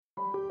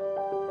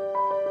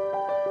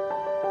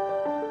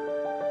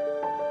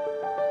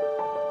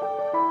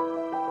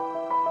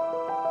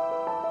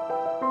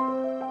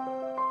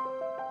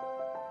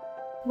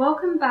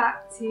Welcome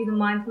back to the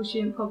Mindful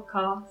Student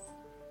Podcast.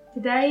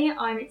 Today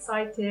I'm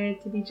excited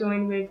to be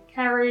joined with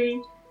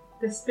Kerry,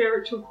 the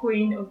spiritual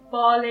queen of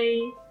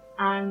Bali,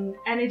 an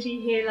energy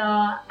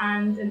healer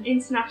and an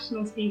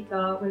international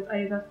speaker with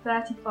over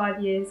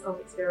 35 years of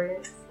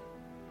experience.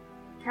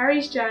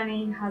 Kerry's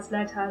journey has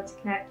led her to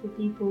connect with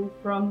people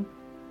from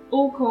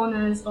all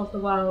corners of the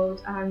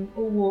world and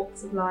all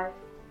walks of life.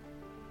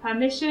 Her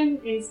mission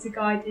is to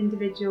guide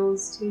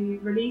individuals to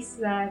release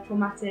their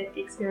traumatic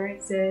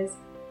experiences,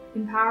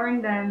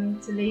 empowering them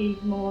to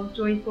lead more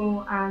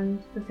joyful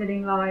and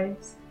fulfilling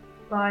lives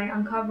by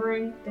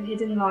uncovering the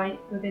hidden light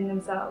within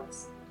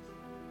themselves.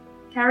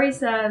 Kerry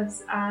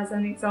serves as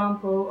an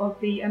example of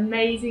the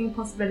amazing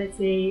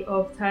possibility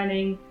of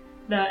turning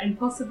the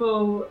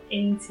impossible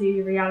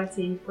into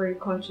reality through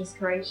conscious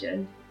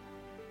creation.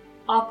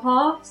 Our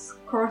paths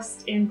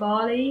crossed in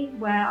Bali,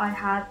 where I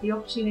had the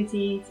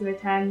opportunity to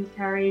attend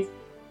Kerry's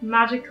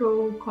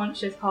magical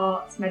Conscious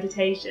Hearts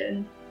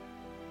meditation.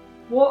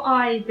 What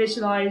I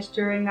visualised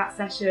during that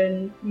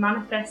session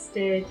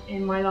manifested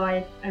in my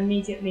life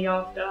immediately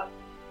after.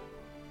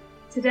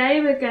 Today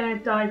we're going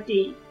to dive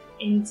deep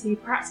into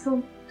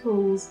practical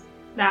tools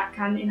that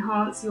can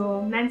enhance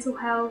your mental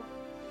health,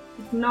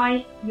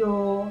 ignite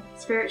your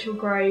spiritual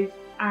growth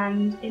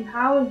and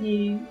empower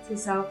you to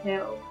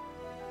self-heal,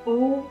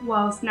 all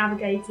whilst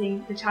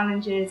navigating the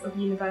challenges of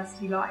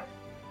university life.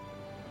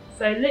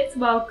 So let's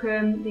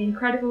welcome the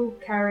incredible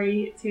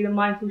Kerry to the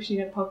Mindful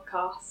Student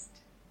Podcast.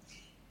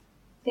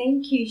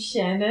 Thank you,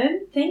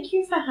 Shannon. Thank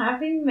you for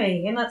having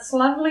me. And it's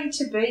lovely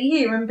to be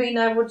here and being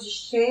able to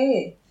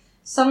share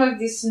some of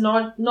this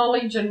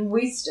knowledge and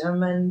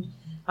wisdom and,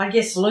 I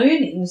guess,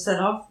 learnings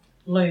that I've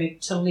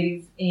learned to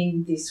live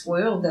in this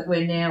world that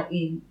we're now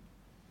in.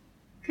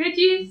 Could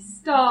you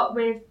start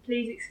with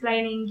please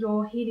explaining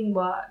your healing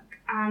work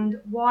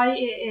and why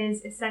it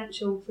is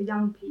essential for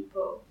young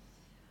people?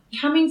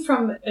 Coming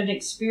from an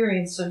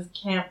experience of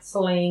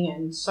counselling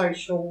and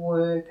social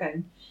work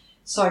and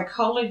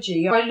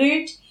psychology, I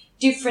learned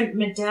different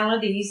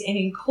modalities and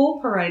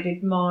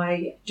incorporated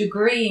my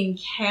degree in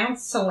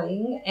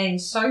counselling and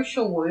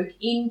social work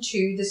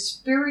into the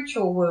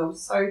spiritual world.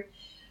 So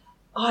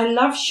I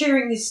love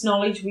sharing this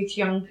knowledge with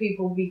young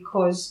people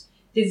because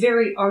they're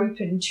very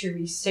open to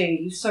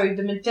receive. So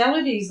the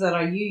modalities that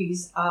I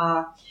use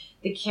are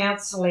the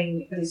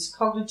counselling, this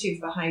cognitive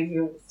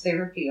behavioural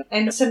therapy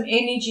and some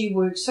energy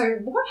work. So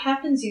what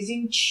happens is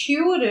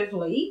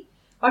intuitively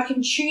I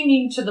can tune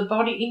into the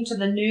body, into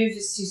the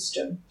nervous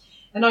system.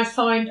 And I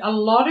find a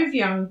lot of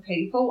young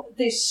people,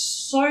 they're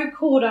so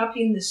caught up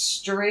in the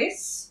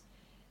stress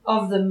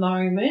of the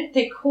moment.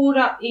 They're caught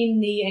up in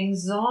the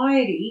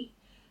anxiety.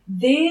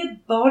 Their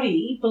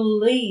body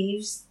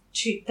believes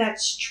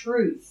that's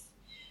truth.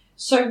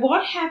 So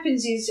what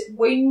happens is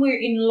when we're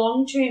in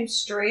long-term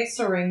stress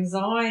or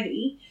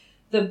anxiety,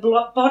 the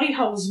body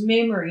holds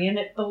memory and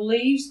it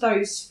believes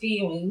those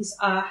feelings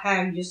are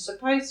how you're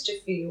supposed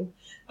to feel.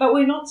 But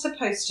we're not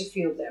supposed to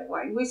feel that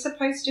way. We're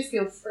supposed to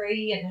feel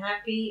free and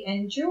happy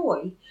and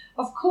joy.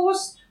 Of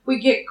course, we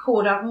get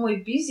caught up and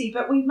we're busy,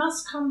 but we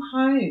must come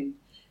home.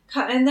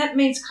 And that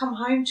means come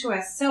home to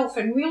ourselves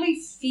and really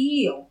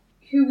feel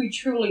who we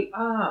truly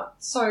are.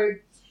 So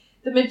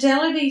the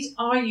modalities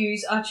I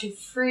use are to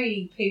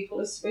free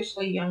people,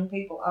 especially young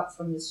people, up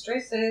from the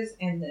stresses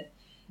and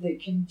the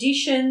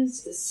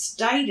conditions, the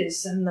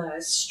status and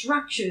the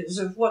structures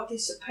of what they're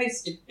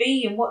supposed to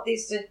be and what they're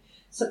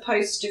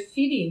supposed to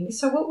fit in.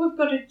 So what we've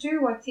got to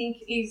do, I think,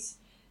 is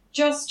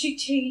just to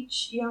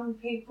teach young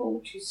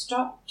people to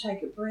stop,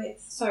 take a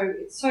breath. So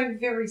it's so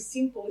very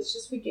simple. It's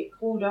just we get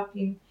caught up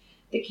in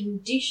the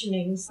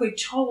conditionings. We're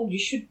told you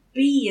should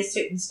be a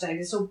certain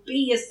status or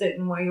be a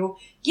certain way or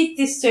get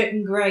this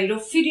certain grade or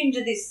fit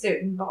into this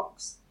certain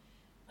box.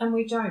 And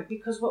we don't,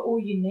 because we're all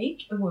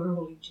unique and we're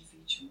all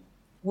individual.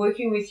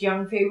 Working with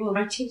young people,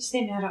 I teach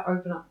them how to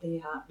open up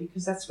their heart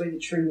because that's where the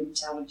true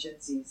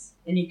intelligence is.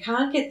 And you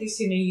can't get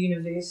this in a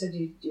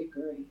university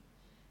degree.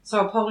 So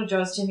I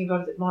apologise to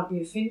anybody that might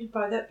be offended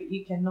by that, but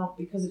you cannot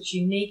because it's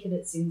unique and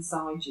it's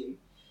inside you.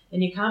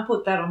 And you can't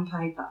put that on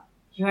paper.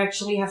 You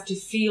actually have to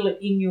feel it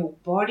in your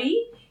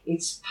body.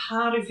 It's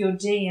part of your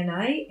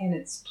DNA and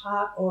it's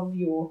part of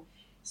your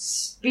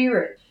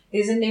spirit.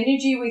 There's an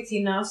energy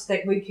within us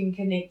that we can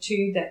connect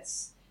to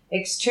that's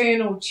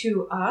external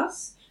to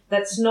us.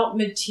 That's not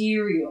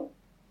material,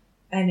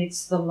 and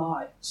it's the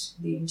light,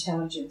 the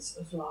intelligence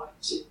of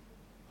light.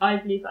 I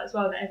believe that as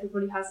well, that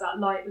everybody has that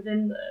light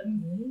within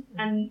them. Mm-hmm.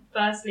 And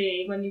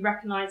firstly, when you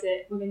recognise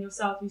it within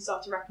yourself, you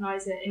start to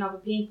recognise it in other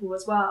people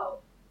as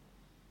well.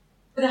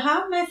 The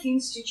HeartMath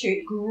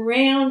Institute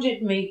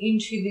grounded me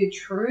into the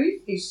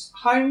truth, this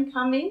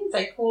homecoming,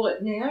 they call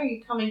it now.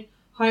 You're coming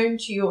home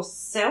to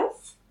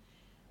yourself.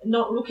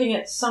 Not looking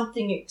at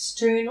something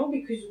external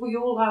because we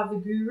all are the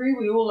guru,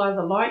 we all are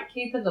the light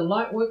keeper, the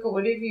light worker,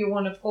 whatever you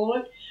want to call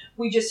it.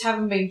 We just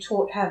haven't been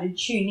taught how to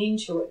tune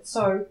into it.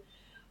 So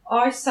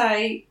I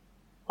say,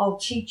 I'll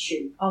teach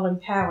you, I'll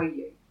empower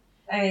you.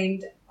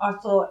 And I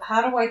thought,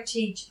 how do I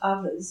teach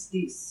others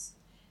this?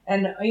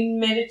 And in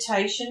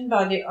meditation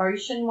by the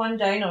ocean one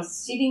day, and I was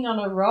sitting on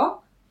a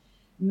rock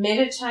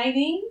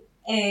meditating,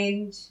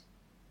 and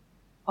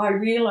I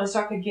realised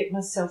I could get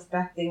myself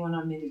back there when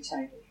I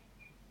meditated.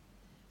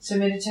 So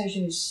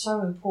meditation is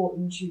so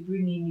important to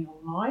bring in your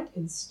light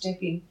and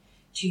step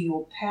into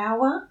your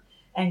power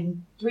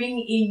and bring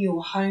in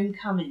your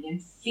homecoming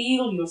and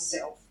feel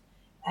yourself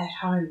at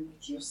home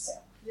with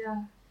yourself.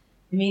 Yeah.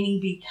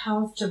 Meaning be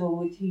comfortable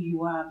with who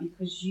you are,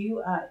 because you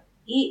are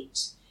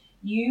it.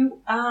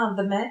 You are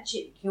the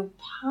magic. You're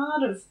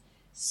part of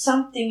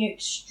something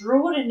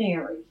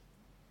extraordinary.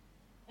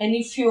 And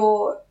if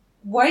you're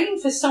waiting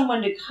for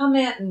someone to come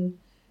out and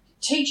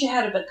teach you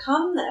how to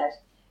become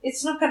that,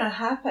 it's not going to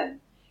happen.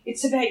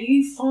 It's about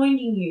you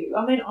finding you.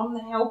 I mean, I'm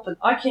the helper.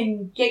 I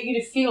can get you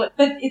to feel it.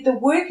 But the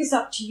work is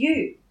up to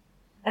you.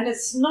 And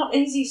it's not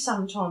easy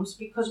sometimes,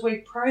 because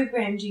we're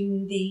programmed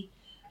in the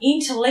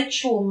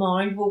intellectual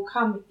mind will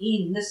come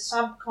in, the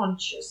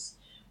subconscious,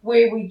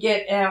 where we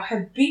get our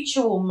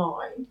habitual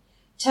mind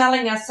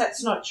telling us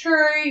that's not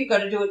true, you've got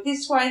to do it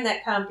this way and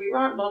that can't be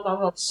right, blah, blah,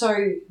 blah.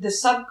 So the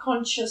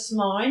subconscious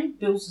mind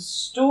builds a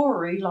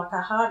story like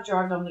a hard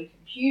drive on the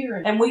computer,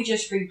 and we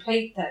just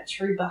repeat that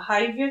through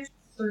behaviour,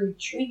 through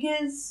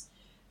triggers,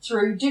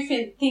 through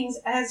different things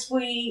as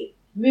we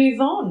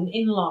move on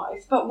in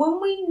life. But when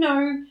we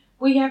know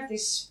we have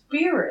this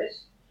spirit,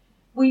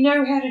 we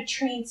know how to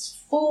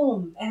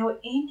transform our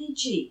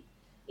energy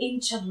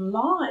into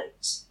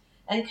light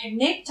and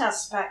connect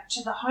us back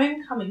to the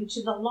homecoming,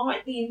 to the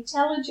light, the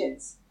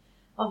intelligence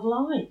of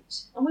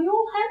light. And we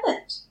all have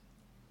it.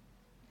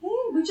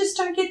 Yeah, we just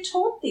don't get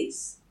taught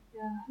this.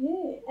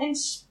 Yeah. And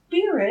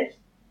spirit,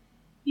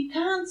 you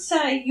can't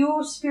say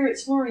your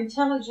spirit's more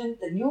intelligent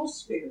than your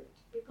spirit,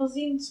 because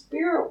in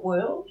spirit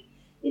world,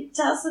 it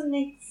doesn't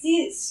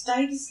exist.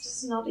 Status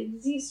does not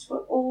exist. We're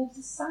all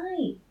the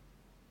same.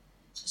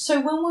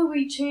 So when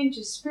we return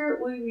to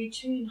spirit, we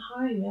return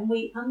home and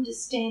we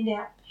understand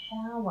our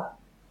power.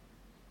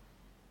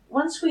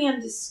 Once we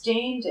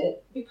understand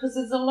it, because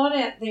there's a lot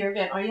out there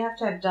about, you have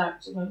to have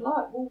dark dim and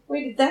light. Well,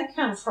 where did that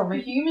come from? A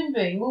human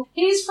being? Well,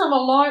 here's from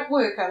a light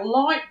worker.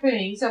 Light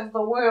beings of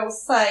the world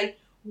say,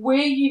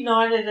 we're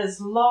united as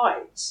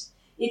light.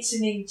 It's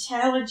an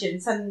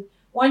intelligence, and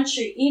once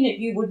you're in it,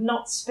 you would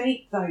not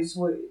speak those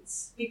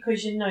words,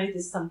 because you know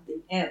there's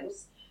something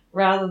else,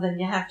 rather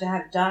than you have to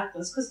have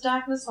darkness, because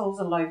darkness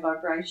holds a low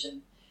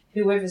vibration.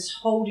 Whoever's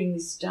holding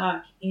this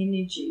dark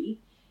energy,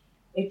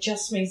 it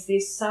just means they're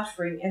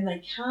suffering and they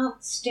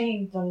can't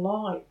stand the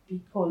light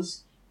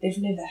because they've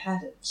never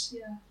had it.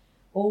 Yeah.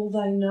 All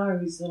they know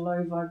is the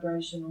low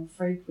vibrational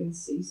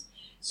frequencies.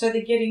 So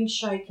they're getting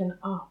shaken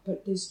up,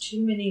 but there's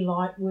too many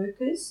light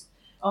workers.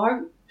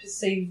 I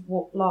perceive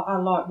a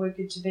light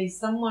worker to be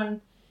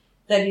someone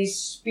that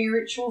is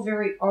spiritual,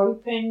 very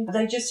open.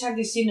 They just have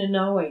this inner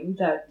knowing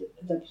that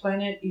the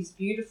planet is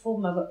beautiful,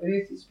 Mother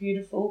Earth is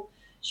beautiful.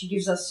 She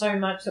gives us so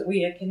much that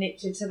we are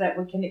connected to that.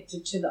 We're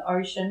connected to the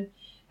ocean.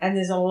 And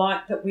there's a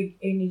light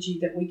energy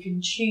that we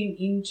can tune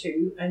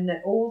into, and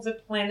that all the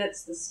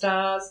planets, the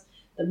stars,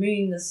 the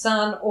moon, the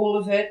sun, all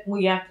of it,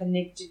 we are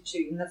connected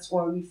to, and that's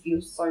why we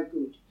feel so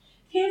good.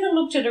 Have you ever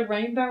looked at a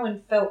rainbow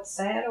and felt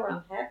sad or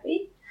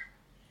unhappy?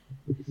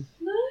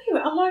 No,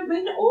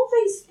 all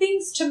these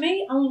things to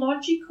me are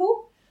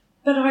logical,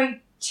 but I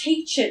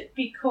teach it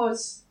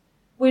because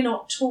we're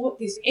not taught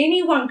this.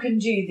 Anyone can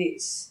do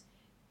this.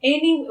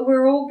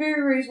 We're all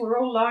gurus, we're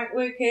all light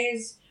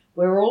workers,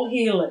 we're all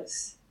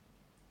healers.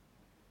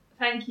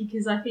 Thank you,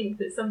 because I think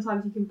that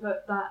sometimes you can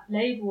put that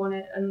label on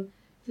it, and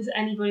for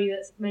anybody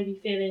that's maybe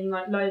feeling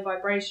like low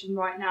vibration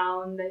right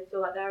now and they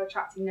feel like they're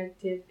attracting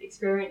negative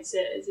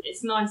experiences,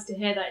 it's nice to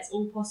hear that it's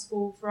all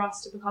possible for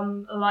us to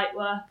become a light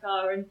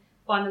worker and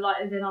find the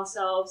light within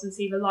ourselves and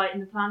see the light in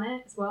the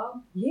planet as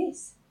well.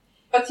 Yes.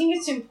 I think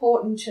it's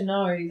important to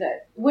know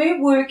that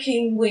we're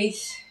working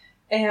with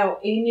our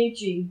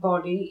energy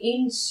body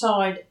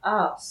inside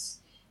us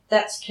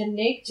that's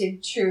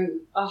connected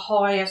to a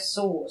higher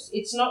source.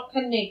 It's not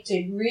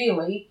connected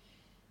really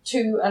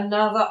to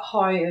another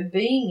higher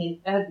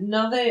being,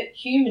 another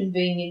human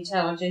being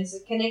intelligence.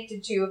 It's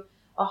connected to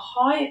a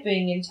higher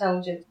being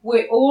intelligence.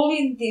 We're all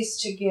in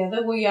this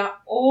together. We are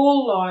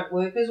all light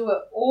workers.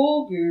 We're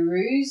all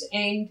gurus.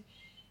 And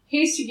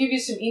here's to give you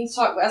some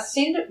insight. Our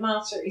Ascendant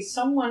Master is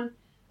someone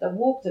that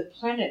walked the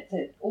planet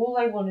that all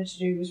they wanted to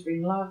do was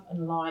bring love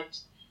and light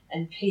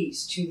and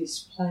peace to this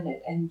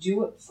planet and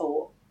do it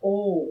for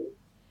all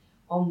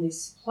on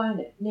this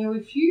planet. Now,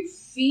 if you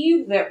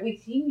feel that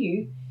within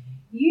you,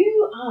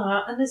 you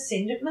are an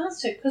Ascendant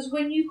Master, because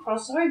when you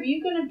cross over,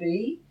 you're going to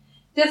be,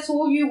 that's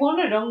all you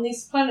wanted on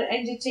this planet,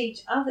 and to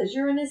teach others.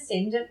 You're an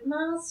Ascendant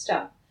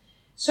Master.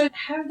 So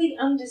have the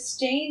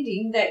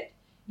understanding that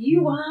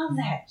you are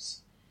that.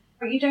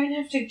 You don't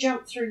have to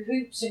jump through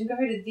hoops and go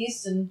to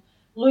this and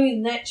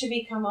learn that to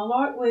become a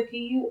light worker.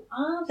 You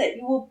are that.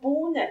 You were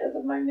born that at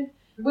the moment.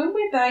 When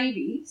we're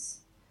babies,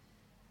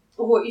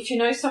 or if you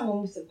know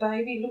someone with a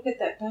baby, look at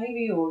that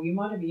baby, or you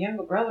might have a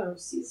younger brother or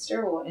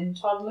sister and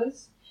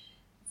toddlers.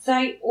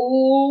 They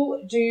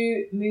all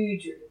do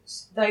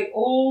mudras. They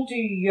all do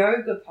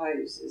yoga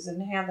poses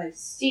and how they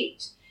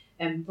sit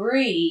and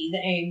breathe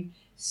and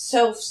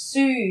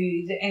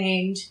self-soothe,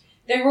 and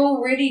they're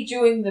already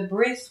doing the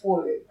breath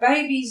work.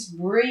 Babies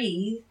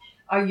breathe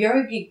a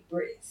yogic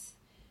breath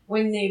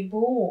when they're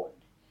born.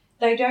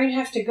 They don't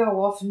have to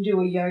go off and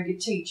do a yoga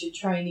teacher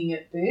training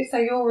at birth.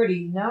 They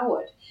already know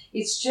it.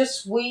 It's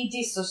just we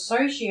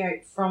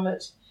disassociate from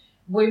it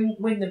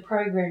when the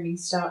programming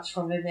starts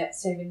from about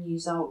 7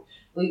 years old.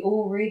 We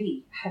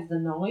already have the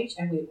knowledge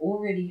and we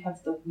already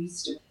have the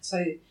wisdom.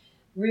 So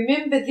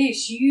remember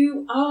this,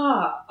 you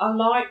are a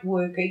light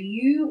worker.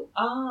 You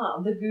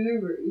are the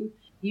guru.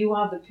 You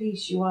are the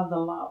peace. You are the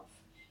love.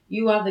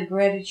 You are the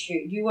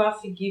gratitude. You are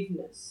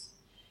forgiveness.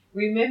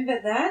 Remember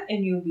that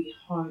and you'll be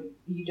home.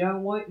 You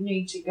won't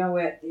need to go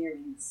out there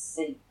and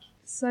seek.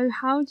 So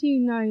how do you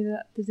know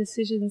that the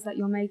decisions that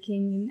you're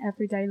making in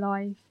everyday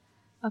life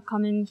are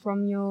coming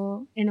from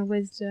your inner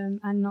wisdom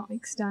and not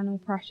external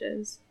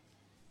pressures?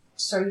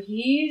 So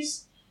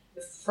here's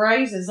the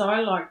phrases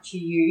I like to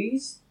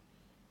use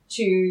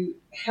to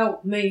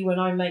help me when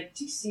I make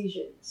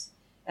decisions.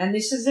 And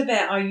this is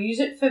I use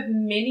it for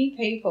many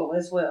people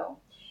as well.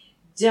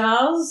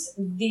 Does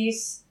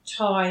this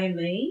tire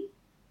me?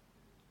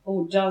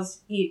 Or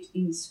does it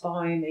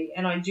inspire me?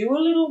 And I do a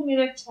little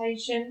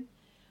meditation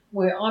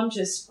where I'm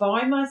just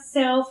by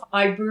myself.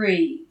 I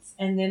breathe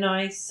and then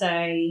I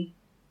say,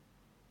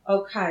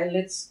 okay,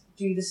 let's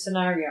do the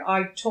scenario.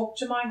 I talk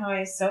to my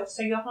higher self.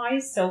 So your higher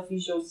self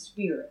is your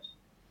spirit.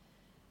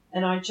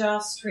 And I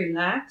just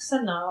relax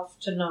enough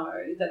to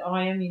know that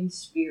I am in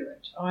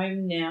spirit. I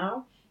am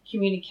now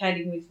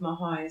communicating with my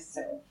higher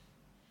self.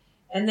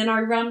 And then I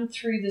run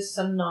through the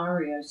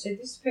scenario. So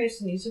this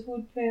person is a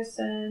good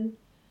person.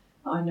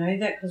 I know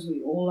that because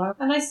we all are.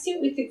 And I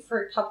sit with it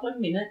for a couple of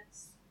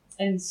minutes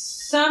and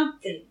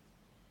something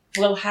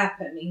will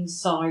happen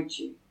inside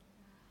you.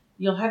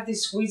 You'll have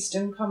this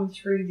wisdom come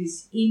through,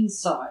 this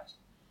insight,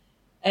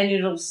 and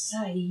it'll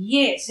say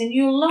yes, and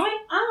you'll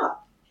light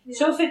up. Yeah.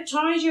 So if it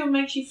tires you and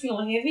makes you feel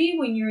heavy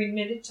when you're in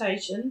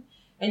meditation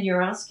and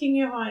you're asking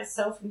your higher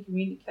self and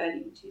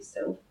communicating to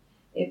yourself,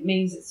 it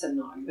means it's a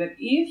no. But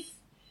if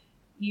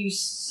you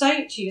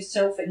say it to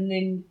yourself and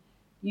then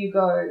you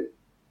go,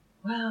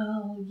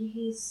 well,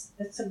 yes,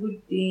 that's a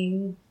good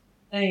thing.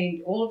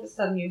 And all of a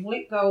sudden you've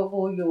let go of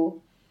all your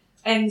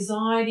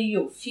anxiety,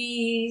 your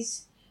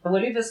fears,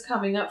 whatever's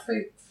coming up for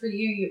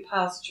you, your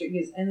past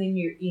triggers, and then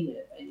you're in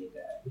it and you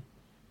go,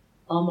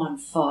 I'm on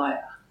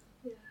fire.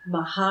 Yeah.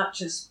 My heart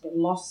just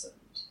blossomed.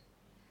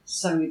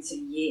 So it's a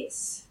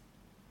yes.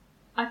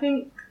 I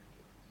think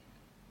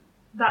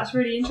that's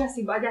really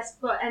interesting, but I guess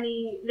for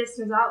any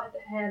listeners out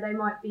here, they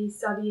might be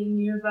studying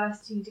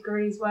university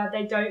degrees where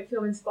they don't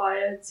feel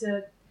inspired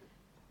to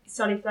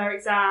study for their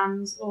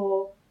exams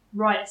or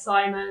write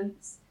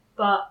assignments,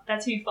 but they're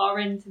too far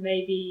in to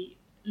maybe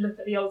look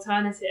at the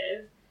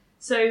alternative.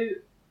 So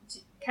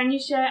can you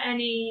share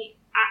any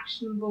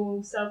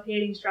actionable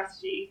self-healing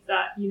strategies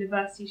that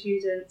university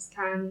students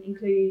can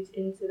include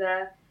into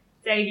their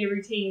daily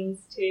routines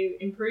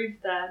to improve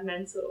their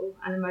mental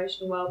and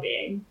emotional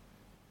well-being?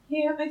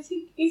 Yeah, I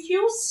think if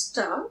you're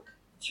stuck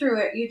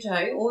throughout your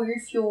day, or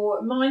if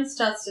your mind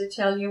starts to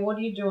tell you, what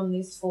are you doing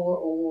this for,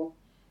 or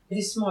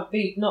this might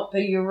not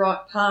be your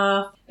right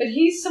path. But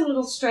here's some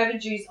little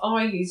strategies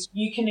I use.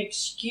 You can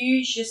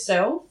excuse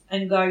yourself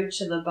and go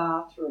to the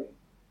bathroom.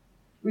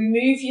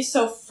 Remove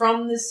yourself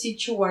from the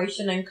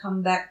situation and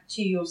come back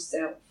to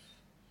yourself.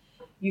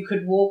 You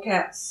could walk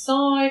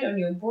outside on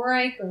your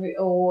break,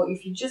 or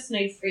if you just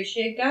need fresh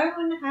air, go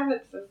and have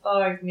it for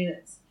 5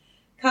 minutes.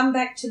 Come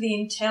back to the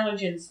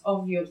intelligence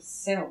of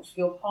yourself,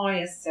 your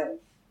higher self.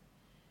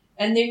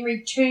 And then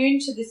return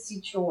to the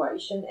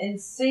situation and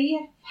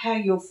see how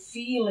you're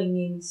feeling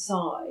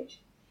inside.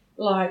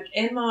 Like,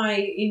 am I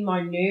in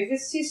my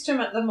nervous system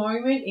at the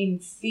moment in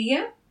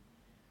fear?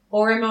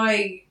 Or am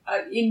I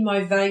in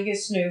my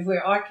vagus nerve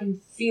where I can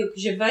feel,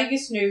 because your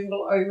vagus nerve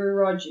will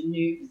override your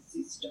nervous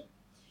system.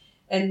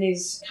 And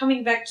there's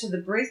coming back to the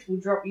breath will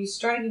drop you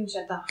straight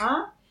into the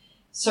heart.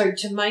 So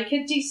to make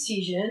a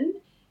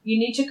decision, you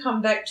need to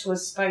come back to a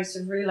space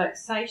of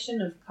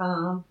relaxation, of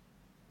calm,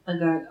 and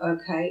go,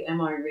 okay,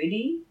 am I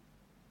ready?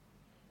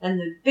 And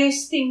the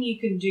best thing you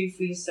can do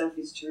for yourself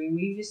is to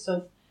remove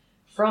yourself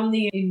from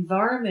the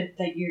environment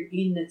that you're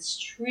in that's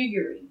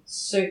triggering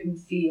certain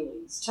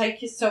feelings.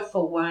 Take yourself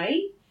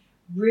away,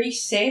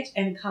 reset,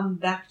 and come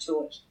back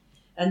to it.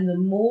 And the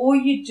more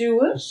you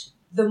do it,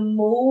 the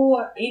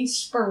more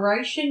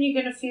inspiration you're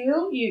going to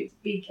feel. You'll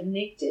be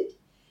connected.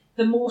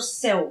 The more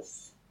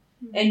self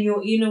and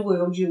your inner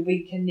world you'll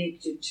be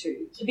connected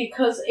to.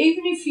 Because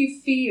even if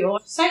you feel,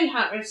 say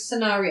a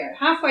scenario,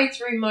 halfway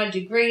through my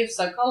degree of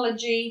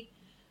psychology,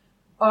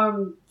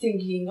 I'm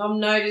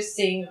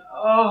noticing,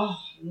 oh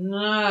no,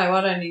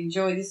 I don't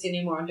enjoy this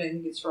anymore. I don't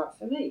think it's right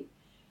for me.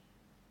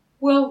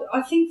 Well,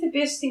 I think the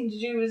best thing to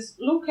do is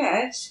look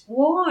at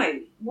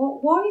why.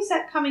 Why is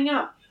that coming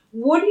up?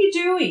 What are you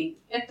doing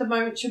at the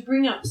moment to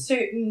bring up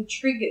certain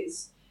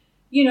triggers?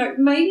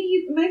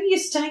 maybe you're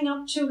staying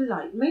up too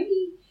late.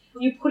 Maybe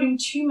you're putting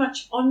too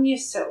much on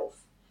yourself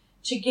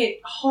to get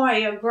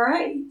higher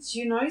grades,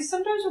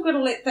 Sometimes we've got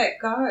to let that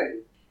go.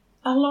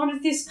 A lot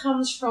of this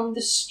comes from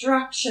the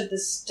structure, the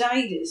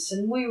status,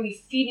 and where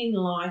we fit in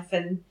life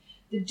and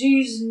the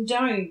do's and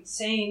don'ts.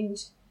 And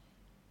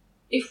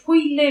if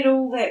we let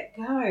all that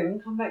go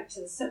and come back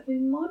to the self, we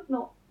might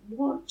not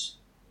want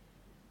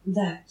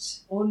that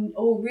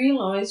or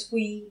realise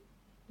we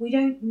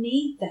don't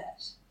need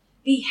that.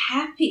 Be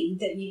happy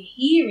that you're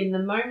here in the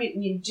moment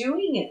and you're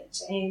doing it.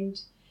 And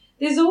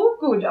there's all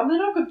good. I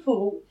mean, I could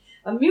pull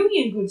a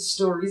million good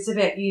stories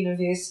about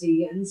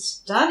university and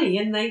study,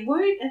 and they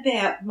weren't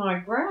about my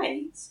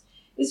grades.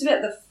 It was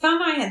about the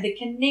fun I had, the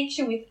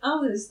connection with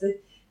others,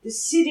 the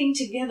sitting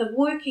together,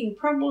 working,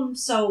 problem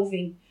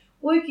solving,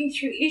 working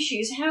through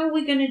issues. How are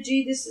we going to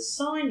do this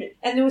assignment?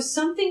 And there was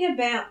something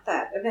about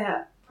that,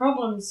 about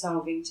problem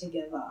solving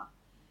together,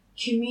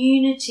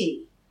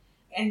 community,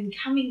 and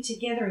coming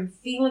together and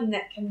feeling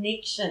that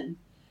connection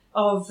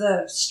of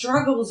the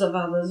struggles of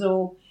others,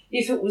 or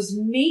if it was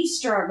me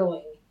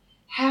struggling,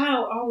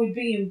 how I would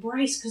be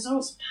embraced because I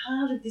was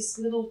part of this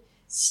little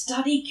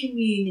study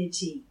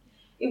community.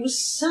 It was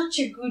such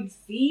a good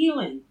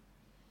feeling.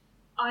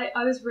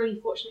 I was really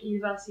fortunate at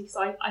university because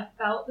I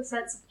felt the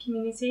sense of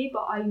community,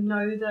 but I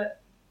know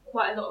that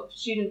quite a lot of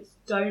students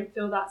don't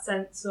feel that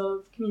sense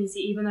of community,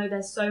 even though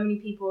there's so many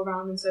people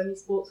around them, so many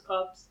sports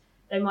clubs.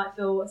 They might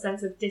feel a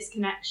sense of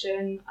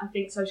disconnection. I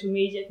think social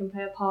media can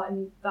play a part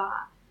in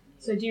that.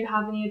 So do you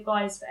have any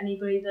advice for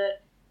anybody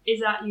that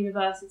is at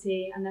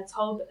university and they're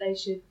told that they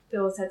should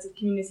feel a sense of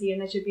community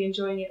and they should be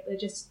enjoying it, but they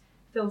just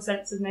feel a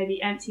sense of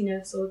maybe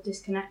emptiness or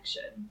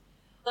disconnection?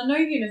 I know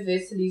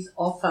universities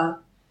offer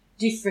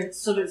different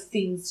sort of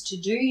things to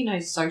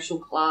do, social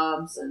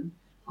clubs, and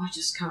I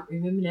just can't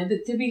remember now,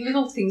 but there'll be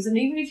little things, and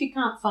even if you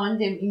can't find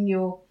them in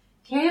your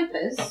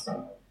campus,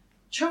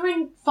 try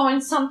and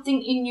find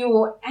something in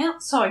your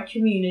outside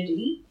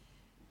community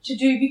to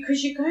do,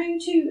 because you're going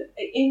to,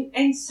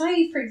 and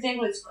say, for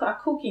example, it's a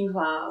cooking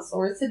class,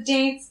 or it's a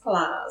dance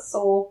class,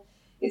 or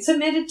it's a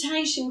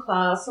meditation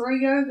class, or a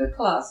yoga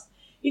class.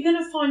 You're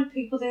going to find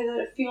people there that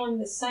are feeling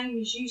the same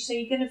as you, so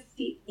you're going to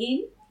fit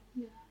in,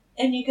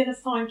 and you're going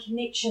to find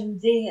connection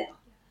there.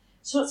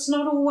 So it's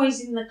not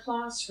always in the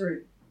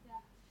classroom.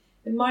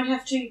 It might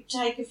have to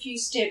take a few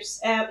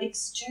steps out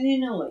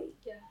externally.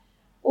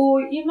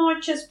 Or you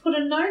might just put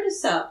a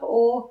notice up,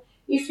 or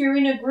if you're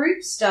in a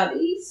group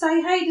study,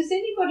 say, hey, does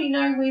anybody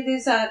know where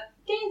there's a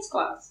dance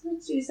class?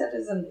 Let's use that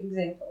as an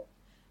example.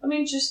 I'm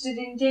interested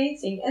in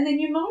dancing. And then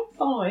you might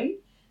find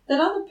that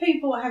other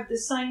people have the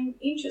same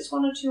interest,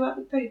 one or two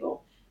other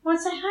people. You might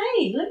say,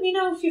 hey, let me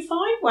know if you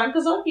find one,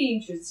 because I'd be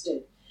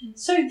interested.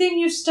 So then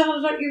you've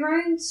started up your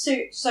own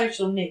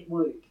social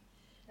network.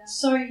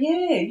 So,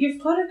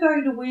 you've got to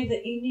go to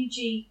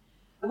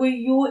where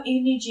your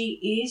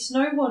energy is,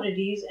 know what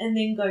it is, and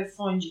then go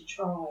find your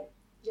tribe.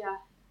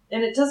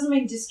 And it doesn't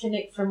mean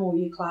disconnect from all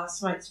your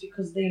classmates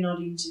because they're not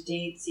into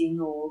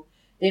dancing, or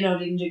they're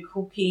not into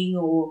cooking,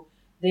 or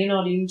they're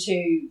not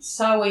into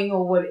sewing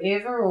or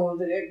whatever, or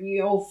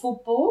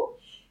football.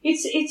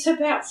 It's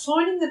about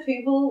finding the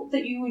people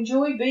that you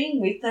enjoy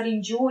being with that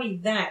enjoy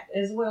that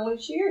as well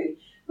as you.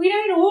 We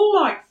don't all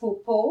like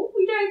football.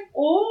 We don't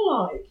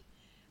all like,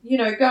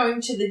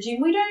 going to the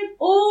gym. We don't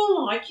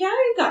all like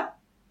yoga.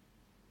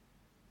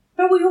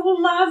 But we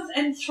all love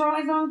and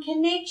thrive on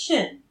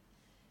connection.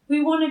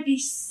 We want to be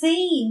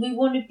seen, we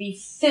want to be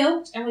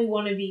felt, and we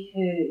want to be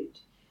heard.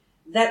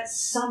 That's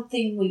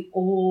something we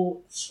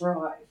all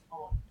thrive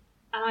on.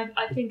 And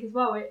I think as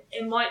well,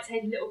 it might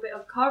take a little bit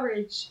of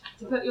courage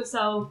to put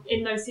yourself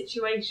in those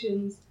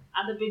situations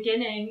at the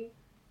beginning,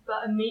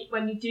 but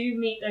when you do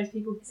meet those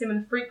people with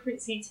similar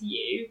frequency to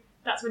you,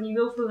 that's when you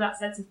will feel that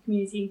sense of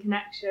community and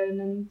connection,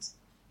 and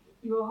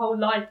your whole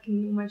life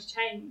can almost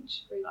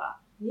change through that.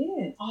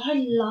 Yeah,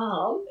 I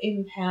love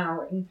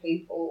empowering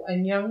people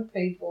and young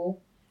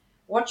people,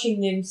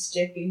 watching them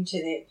step into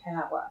their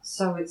power.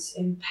 So it's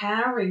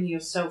empowering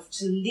yourself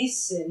to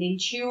listen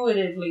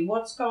intuitively.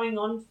 What's going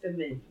on for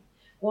me?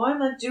 Why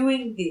am I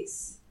doing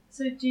this?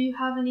 So do you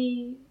have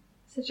any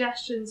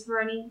suggestions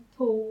for any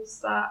tools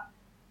that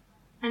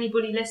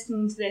anybody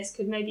listening to this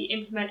could maybe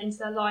implement into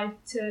their life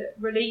to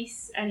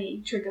release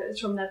any triggers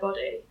from their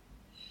body?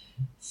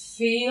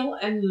 Feel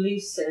and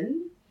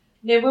listen.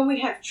 Now, when we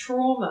have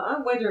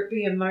trauma, whether it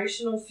be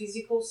emotional,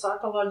 physical,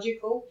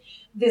 psychological,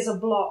 there's a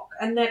block,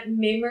 and that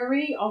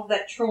memory of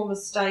that trauma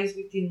stays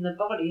within the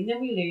body, and then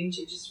we learn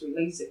to just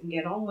release it and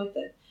get on with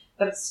it,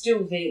 but it's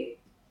still there.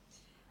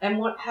 And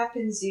what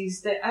happens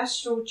is the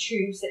astral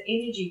tubes, the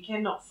energy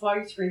cannot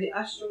flow through the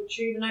astral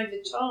tube, and over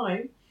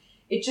time,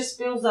 it just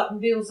builds up,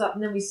 and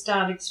then we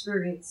start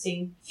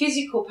experiencing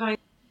physical pain,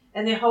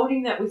 and they're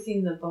holding that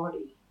within the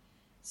body.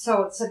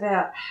 So it's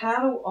about, how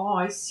do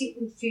I sit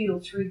and feel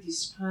through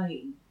this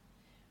pain?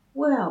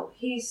 Well,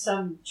 here's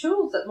some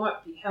tools that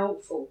might be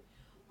helpful.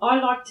 I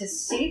like to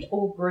sit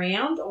or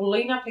ground or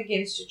lean up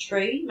against a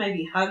tree,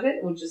 maybe hug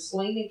it or just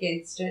lean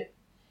against it,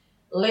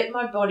 let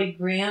my body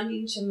ground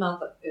into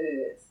Mother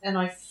Earth, and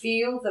I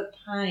feel the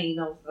pain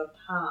of the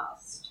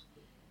past,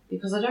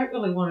 because I don't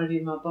really want it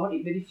in my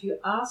body. But if you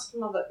ask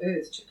Mother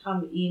Earth to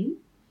come in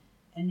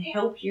and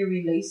help you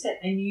release it,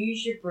 and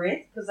use your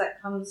breath, because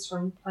that comes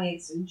from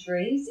plants and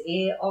trees,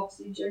 air,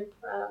 oxygen,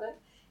 prana,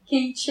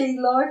 ki, chi,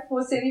 life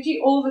force, energy,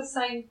 all the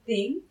same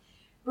thing.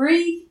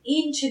 Breathe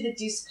into the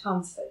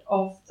discomfort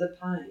of the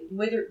pain,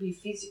 whether it be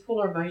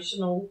physical or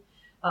emotional,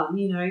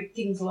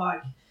 things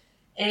like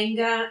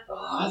anger.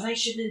 Oh, they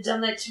shouldn't have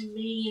done that to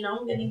me, and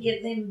I'm going to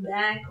get them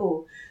back.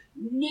 Or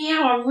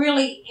now I'm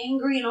really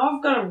angry and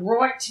I've got a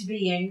right to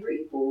be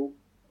angry. Well,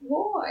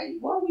 why?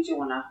 Why would you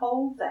want to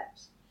hold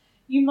that?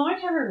 You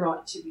might have a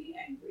right to be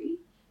angry,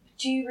 but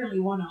do you really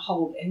want to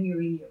hold anger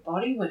in your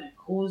body when it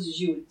causes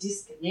you a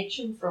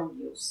disconnection from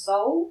your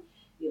soul,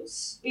 your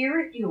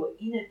spirit, your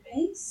inner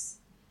peace?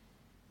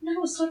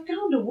 No, it's like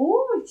going to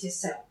war with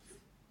yourself.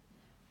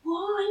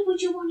 Why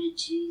would you want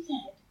to do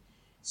that?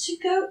 So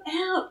go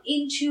out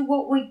into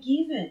what we're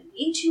given,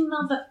 into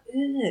Mother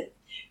Earth.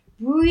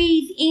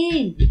 Breathe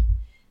in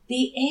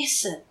the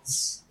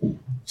essence.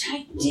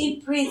 Take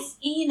deep breaths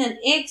in and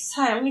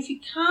exhale. And if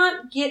you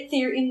can't get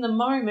there in the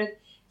moment,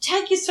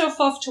 take yourself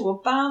off to a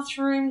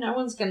bathroom. No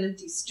one's going to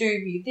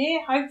disturb you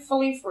there,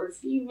 hopefully for a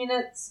few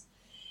minutes.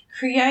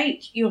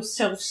 Create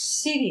yourself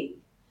sitting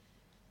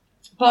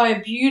by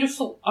a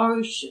beautiful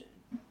ocean,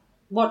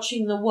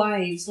 watching the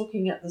waves,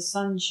 looking at the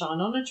sunshine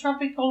on a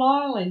tropical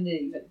island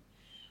even.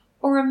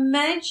 Or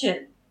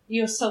imagine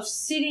yourself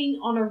sitting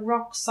on a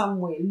rock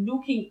somewhere,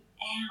 looking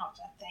out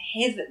at the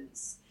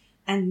heavens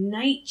and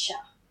nature,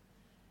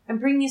 and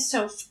bring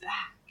yourself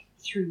back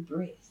through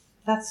breath.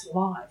 That's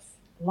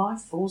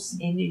life force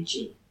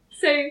energy.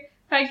 So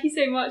thank you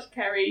so much,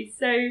 Kerry.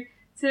 So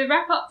to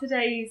wrap up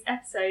today's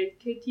episode,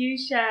 could you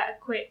share a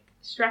quick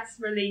stress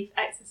relief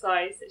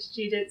exercise that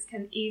students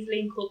can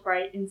easily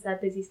incorporate into their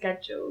busy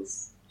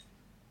schedules?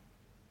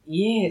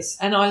 Yes,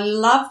 and I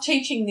love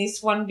teaching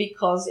this one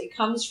because it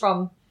comes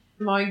from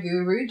my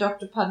guru,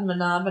 Dr.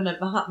 Padmanabhan at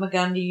Mahatma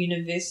Gandhi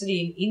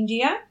University in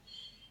India.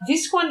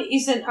 This one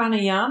isn't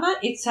pranayama,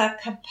 it's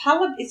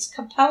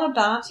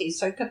Kapalabhati.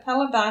 So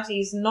Kapalabhati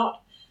is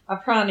not a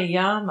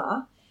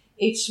pranayama.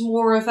 It's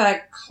more of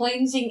a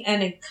cleansing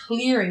and a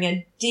clearing,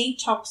 a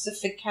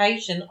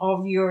detoxification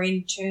of your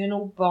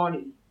internal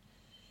body.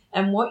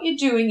 And what you're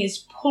doing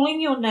is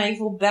pulling your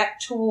navel back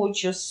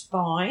towards your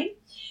spine.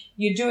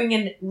 You're doing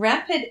a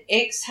rapid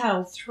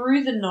exhale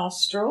through the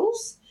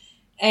nostrils,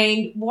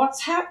 and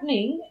what's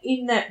happening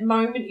in that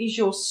moment is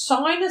your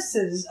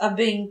sinuses are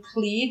being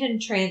cleared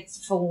and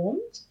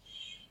transformed.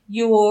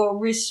 Your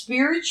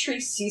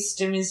respiratory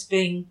system is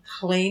being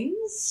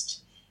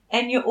cleansed,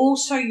 and your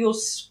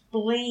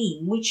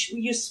spleen, which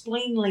your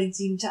spleen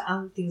leads into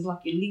other things like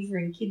your liver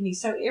and kidney.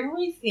 So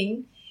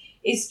everything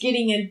is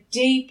getting a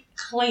deep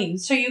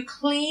cleanse. So you're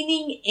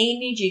cleaning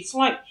energy. It's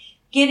like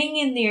getting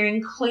in there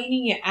and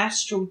cleaning your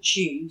astral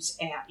tubes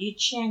out, your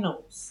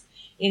channels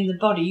in the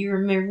body, your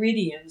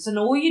meridians. And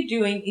all you're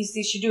doing is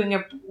this. You're doing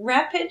a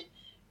rapid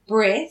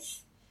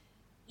breath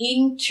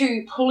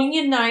into pulling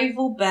your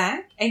navel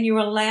back, and you're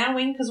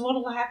allowing, because what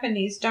will happen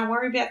is, don't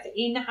worry about the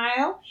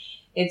inhale.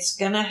 It's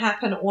going to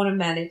happen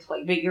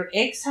automatically. But you're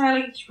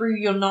exhaling through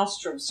your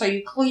nostrils. So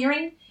you're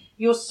clearing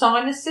your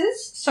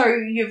sinuses. So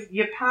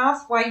your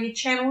pathway, your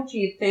channel to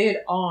your third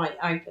eye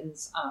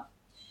opens up.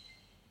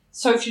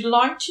 So if you'd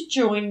like to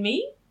join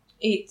me,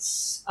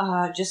 it's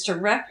just a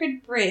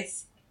rapid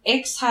breath,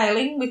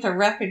 exhaling with a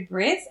rapid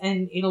breath,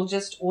 and it'll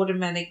just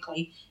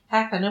automatically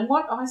happen. And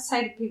what I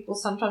say to people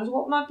sometimes,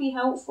 what might be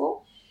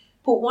helpful,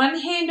 put one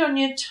hand on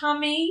your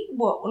tummy,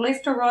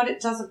 left or right,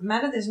 it doesn't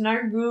matter. There's no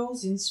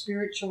rules in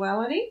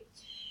spirituality.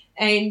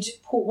 And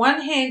put one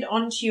hand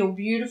onto your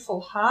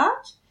beautiful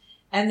heart,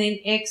 and then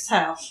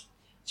exhale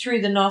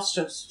through the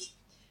nostrils.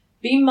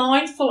 Be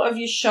mindful of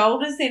your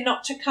shoulders. They're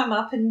not to come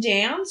up and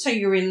down. So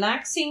you're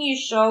relaxing your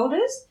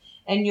shoulders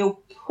and you're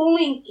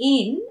pulling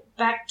in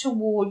back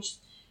towards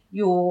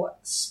your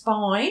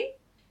spine.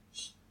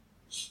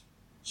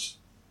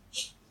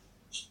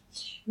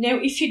 Now,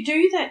 if you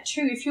do that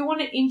too, if you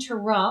want to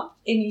interrupt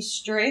any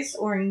stress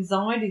or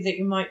anxiety that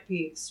you might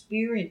be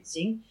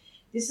experiencing,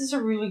 this is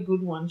a really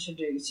good one to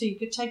do. So you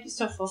could take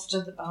yourself off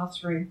to the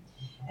bathroom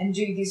and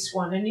do this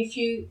one. And if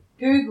you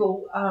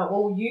Google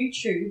or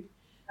YouTube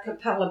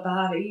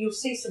Kapalabhati, you'll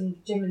see some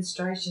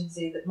demonstrations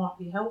there that might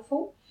be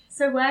helpful.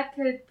 So where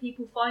could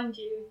people find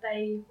you if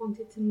they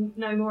wanted to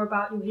know more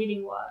about your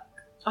healing work?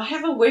 I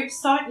have a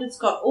website and it's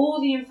got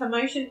all the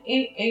information,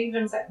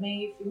 even at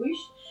me if you wish.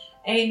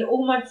 And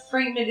all my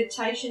free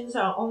meditations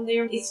are on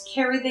there. It's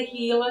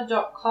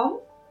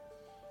kerrythehealer.com.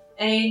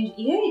 And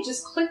yeah,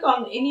 just click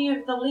on any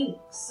of the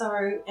links.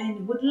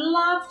 And would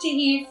love to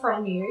hear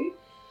from you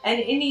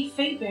and any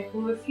feedback,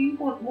 or if you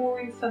want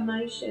more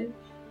information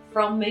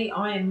from me,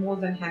 I am more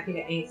than happy to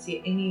answer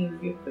any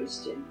of your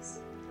questions.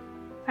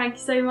 Thank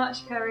you so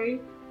much, Kerry,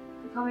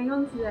 for coming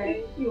on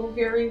today. You're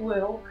very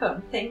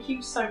welcome. Thank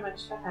you so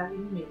much for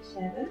having me,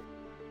 Shannon.